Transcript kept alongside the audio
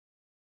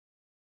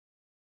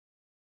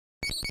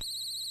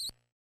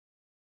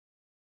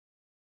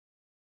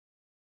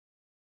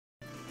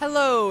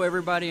Hello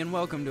everybody and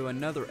welcome to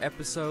another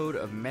episode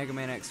of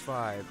Megaman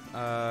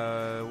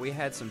X5. We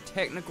had some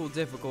technical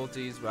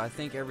difficulties, but I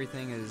think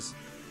everything is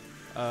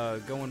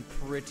going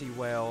pretty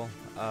well.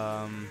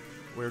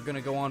 We're gonna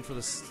go on for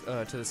the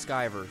to the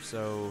Skyver,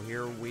 so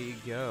here we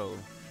go.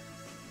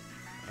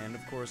 And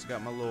of course,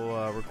 got my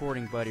little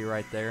recording buddy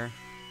right there.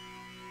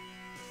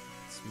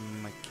 It's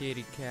my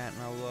kitty cat,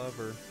 and I love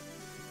her.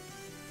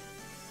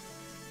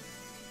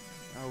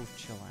 Oh,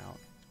 chill out.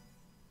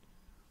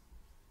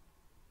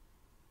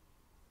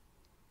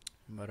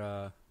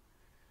 But,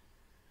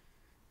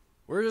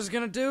 we're just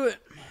gonna do it.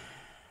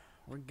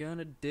 We're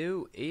gonna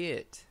do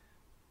it.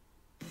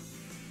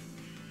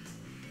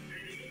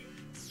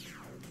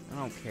 I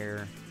don't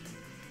care.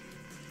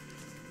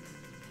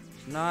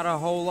 There's not a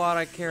whole lot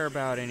I care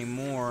about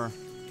anymore.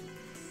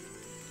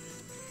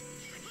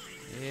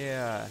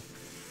 Yeah.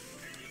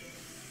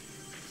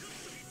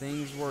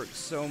 Things work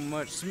so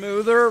much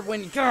smoother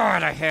when...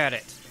 God, I had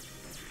it!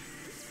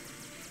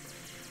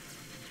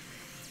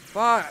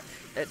 Fuck!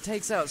 It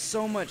takes out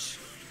so much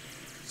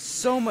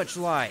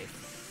life.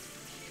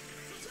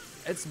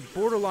 It's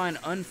borderline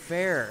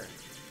unfair.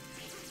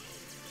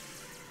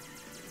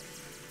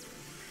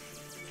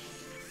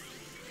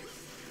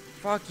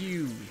 Fuck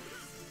you.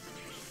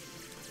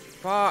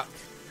 Fuck.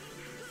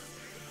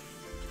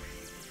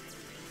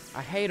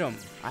 I hate them.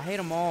 I hate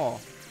them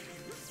all.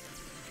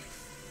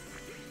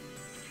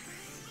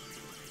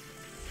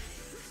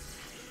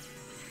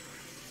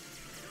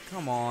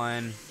 Come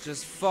on.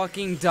 Just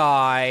fucking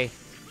die.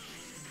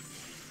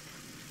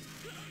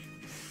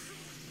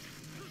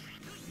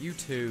 You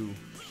too.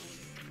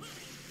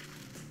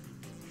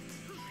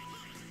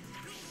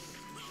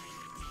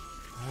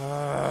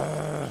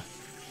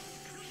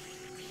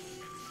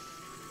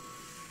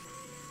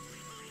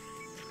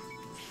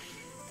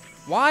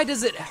 Why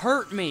does it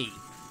hurt me?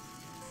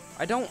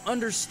 I don't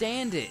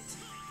understand it.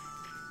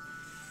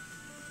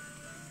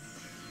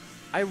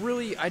 I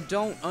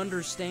don't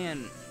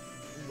understand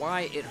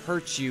why it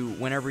hurts you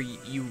whenever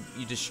you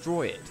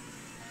destroy it.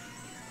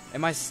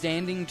 Am I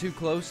standing too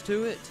close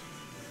to it?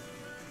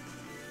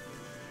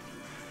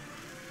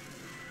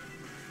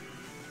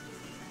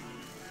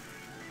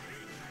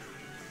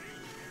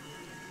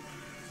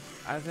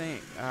 I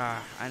think,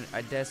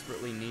 I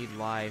desperately need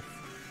life.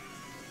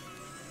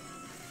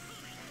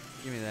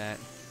 Give me that.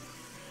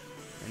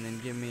 And then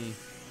give me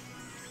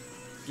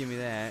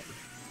that.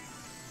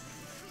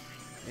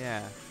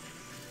 Yeah.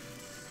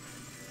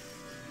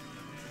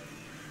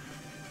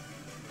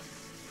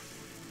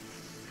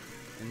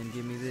 And then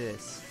give me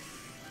this.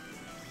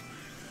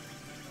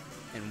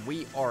 And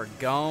we are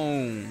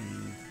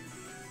gone.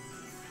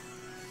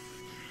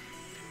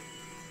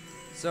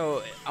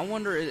 So, I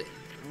wonder...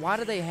 Why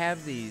do they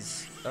have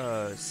these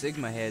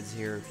Sigma heads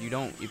here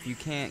if you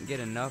can't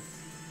get enough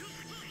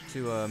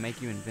to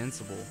make you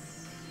invincible?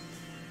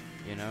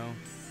 You know?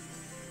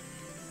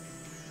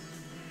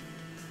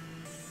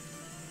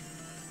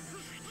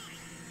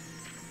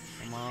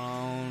 Come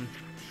on.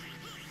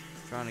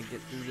 Trying to get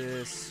through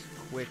this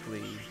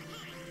quickly.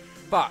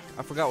 Fuck!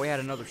 I forgot we had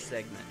another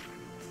segment.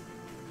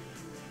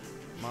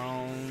 Come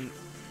on.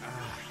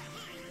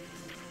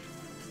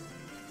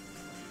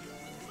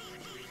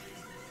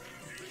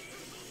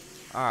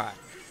 Alright.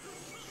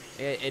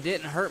 It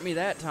didn't hurt me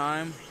that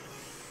time.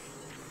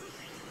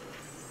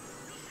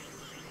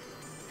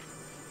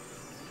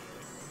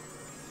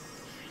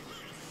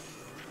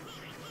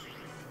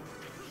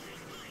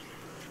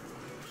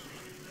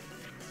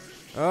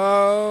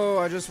 Oh,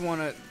 I just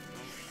want to...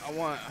 I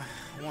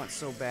want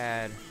so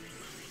bad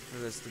for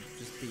this to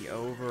just be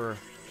over.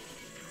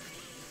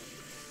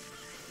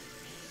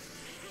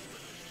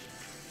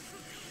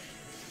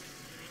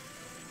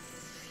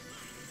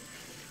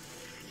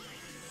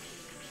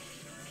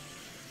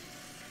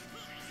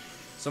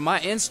 So my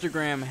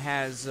Instagram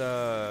has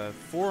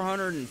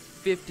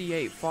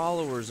 458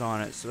 followers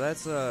on it, so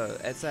that's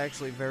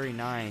actually very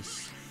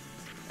nice.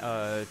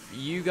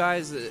 You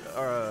guys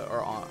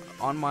are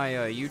on my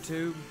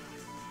YouTube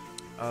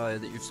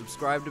that you're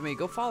subscribed to me,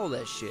 go follow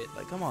that shit.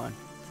 Like, come on,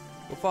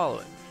 go follow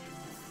it.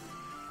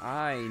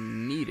 I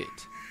need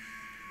it.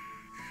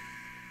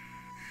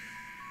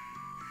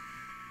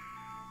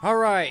 All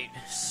right,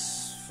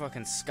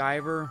 fucking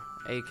Skyver,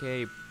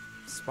 aka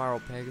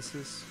Spiral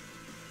Pegasus.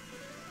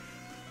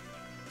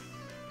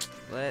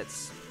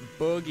 Let's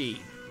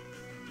boogie.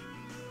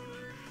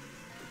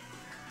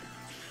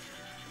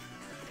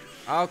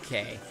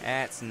 Okay,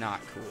 that's not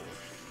cool.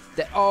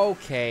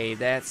 Okay,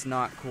 that's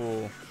not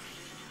cool.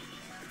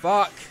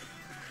 Fuck.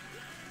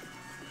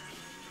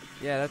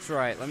 Yeah, that's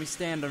right. Let me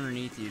stand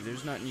underneath you.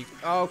 There's nothing you...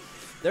 Oh,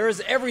 there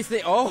is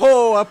everything.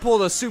 Oh, I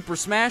pulled a Super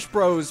Smash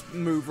Bros.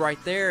 Move right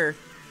there.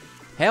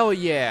 Hell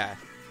yeah.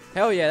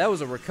 Hell yeah, that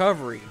was a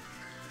recovery.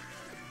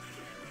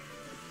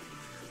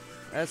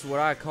 That's what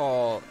I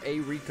call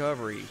a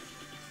recovery.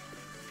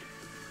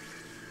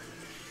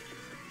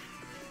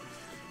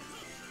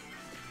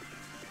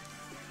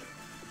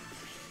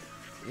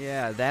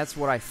 Yeah, that's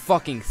what I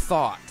fucking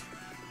thought.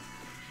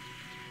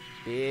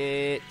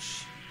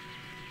 Bitch.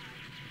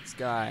 This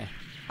guy.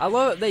 I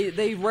love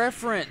they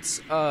reference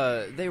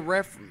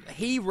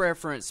he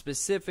referenced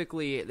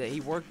specifically that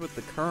he worked with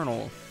the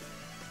Colonel,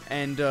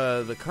 and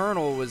the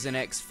Colonel was in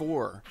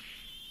X4.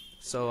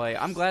 So like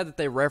I'm glad that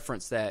they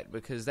referenced that,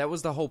 because that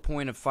was the whole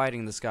point of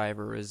fighting the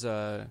Skyver, is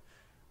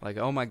like,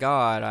 oh my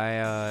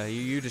god,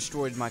 you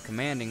destroyed my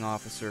commanding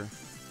officer.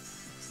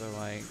 So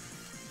like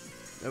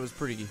that was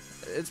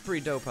it's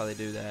pretty dope how they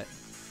do that.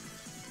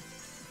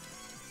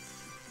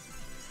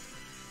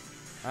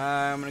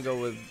 I'm gonna go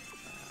with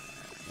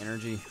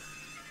energy.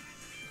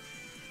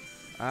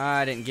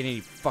 I didn't get any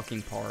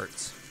fucking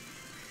parts.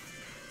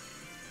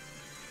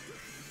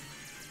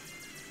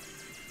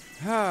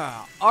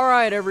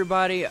 Alright,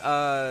 everybody.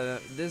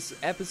 This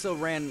episode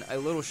ran a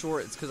little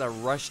short. It's because I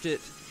rushed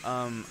it.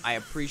 I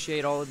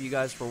appreciate all of you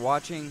guys for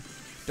watching.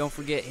 Don't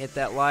forget, hit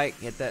that like,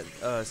 hit that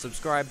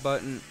subscribe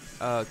button,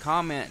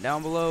 comment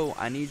down below.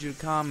 I need you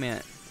to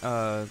comment.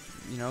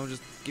 You know,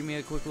 just give me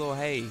a quick little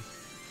hey.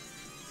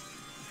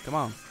 Come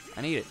on,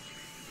 I need it.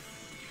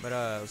 But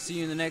I'll see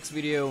you in the next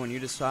video when you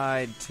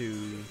decide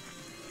to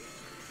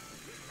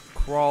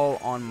crawl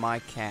on my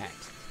cat.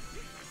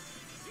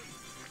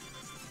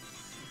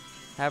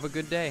 Have a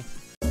good day.